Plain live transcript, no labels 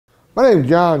My name is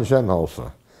John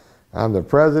Shenholzer. I'm the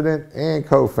president and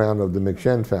co-founder of the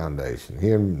McShin Foundation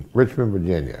here in Richmond,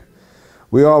 Virginia.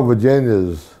 We are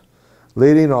Virginia's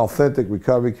leading authentic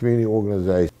recovery community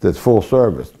organization that's full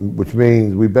service, which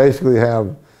means we basically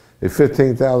have a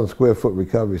 15,000 square foot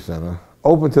recovery center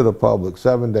open to the public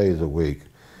 7 days a week.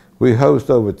 We host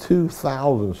over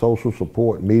 2,000 social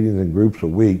support meetings and groups a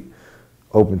week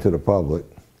open to the public.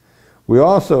 We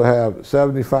also have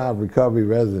 75 recovery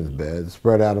residence beds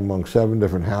spread out among 7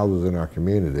 different houses in our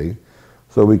community,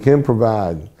 so we can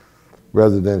provide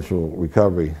residential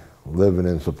recovery living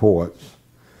and supports.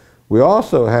 We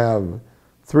also have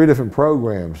 3 different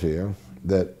programs here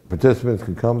that participants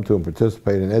can come to and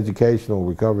participate in educational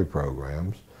recovery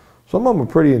programs. Some of them are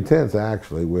pretty intense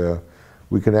actually, where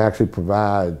we can actually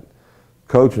provide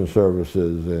coaching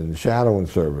services and shadowing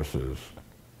services.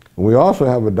 We also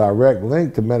have a direct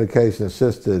link to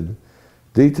medication-assisted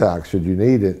detox should you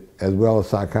need it, as well as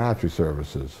psychiatry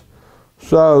services.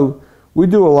 So we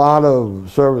do a lot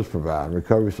of service providing,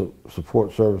 recovery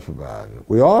support service providing.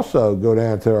 We also go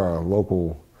down to our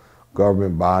local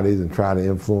government bodies and try to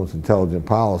influence intelligent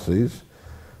policies.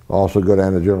 Also go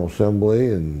down to the General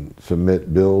Assembly and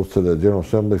submit bills to the General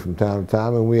Assembly from time to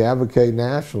time, and we advocate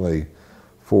nationally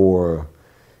for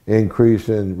increase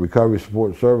in recovery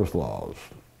support service laws.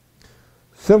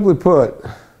 Simply put,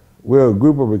 we're a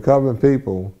group of recovering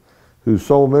people whose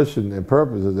sole mission and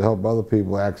purpose is to help other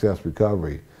people access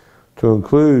recovery, to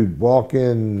include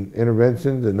walk-in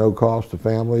interventions at no cost to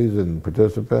families and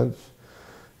participants,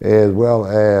 as well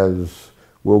as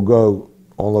we'll go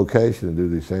on location and do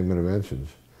these same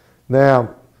interventions.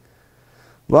 Now,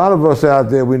 a lot of us out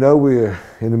there, we know we're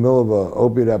in the middle of an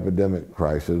opiate epidemic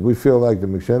crisis. We feel like the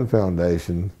McShin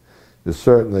Foundation is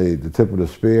certainly the tip of the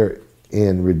spear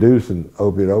in reducing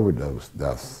opiate overdose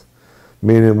deaths,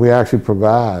 meaning we actually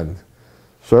provide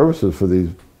services for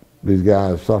these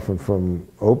guys suffering from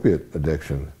opiate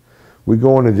addiction. We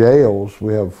go into jails.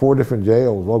 We have 4 different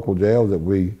jails, local jails, that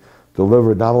we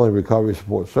deliver not only recovery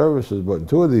support services, but in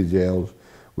 2 of these jails,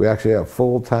 we actually have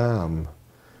full-time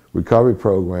recovery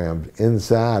programs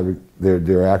inside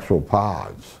their actual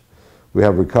pods. We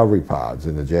have recovery pods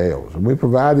in the jails, and we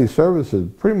provide these services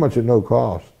pretty much at no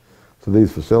cost to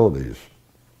these facilities.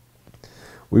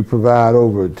 We provide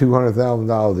over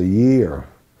 $200,000 a year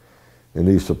in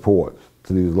these supports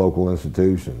to these local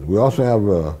institutions. We also have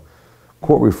a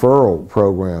court referral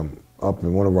program up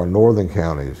in one of our northern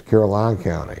counties, Caroline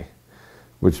County,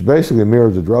 which basically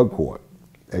mirrors a drug court,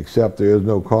 except there is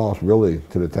no cost really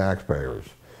to the taxpayers.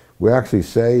 We actually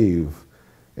save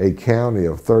a county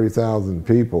of 30,000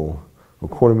 people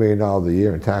 $250,000 a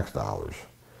year in tax dollars.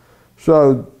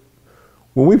 So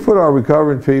when we put our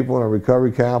recovering people and our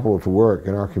recovery capital to work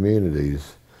in our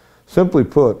communities, simply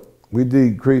put, we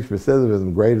decrease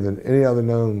recidivism greater than any other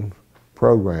known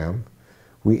program.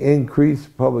 We increase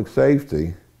public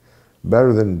safety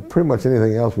better than pretty much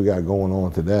anything else we got going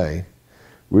on today.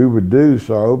 We reduce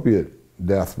our opiate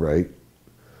death rate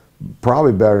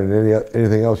probably better than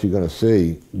anything else you're going to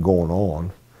see going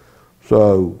on.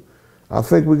 So I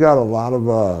think we got a lot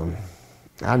of,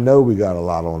 I know we got a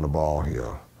lot on the ball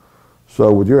here. So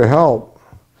with your help,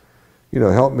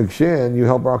 help McShin, you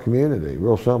help our community.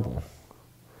 Real simple.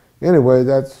 Anyway,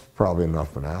 that's probably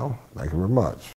enough for now. Thank you very much.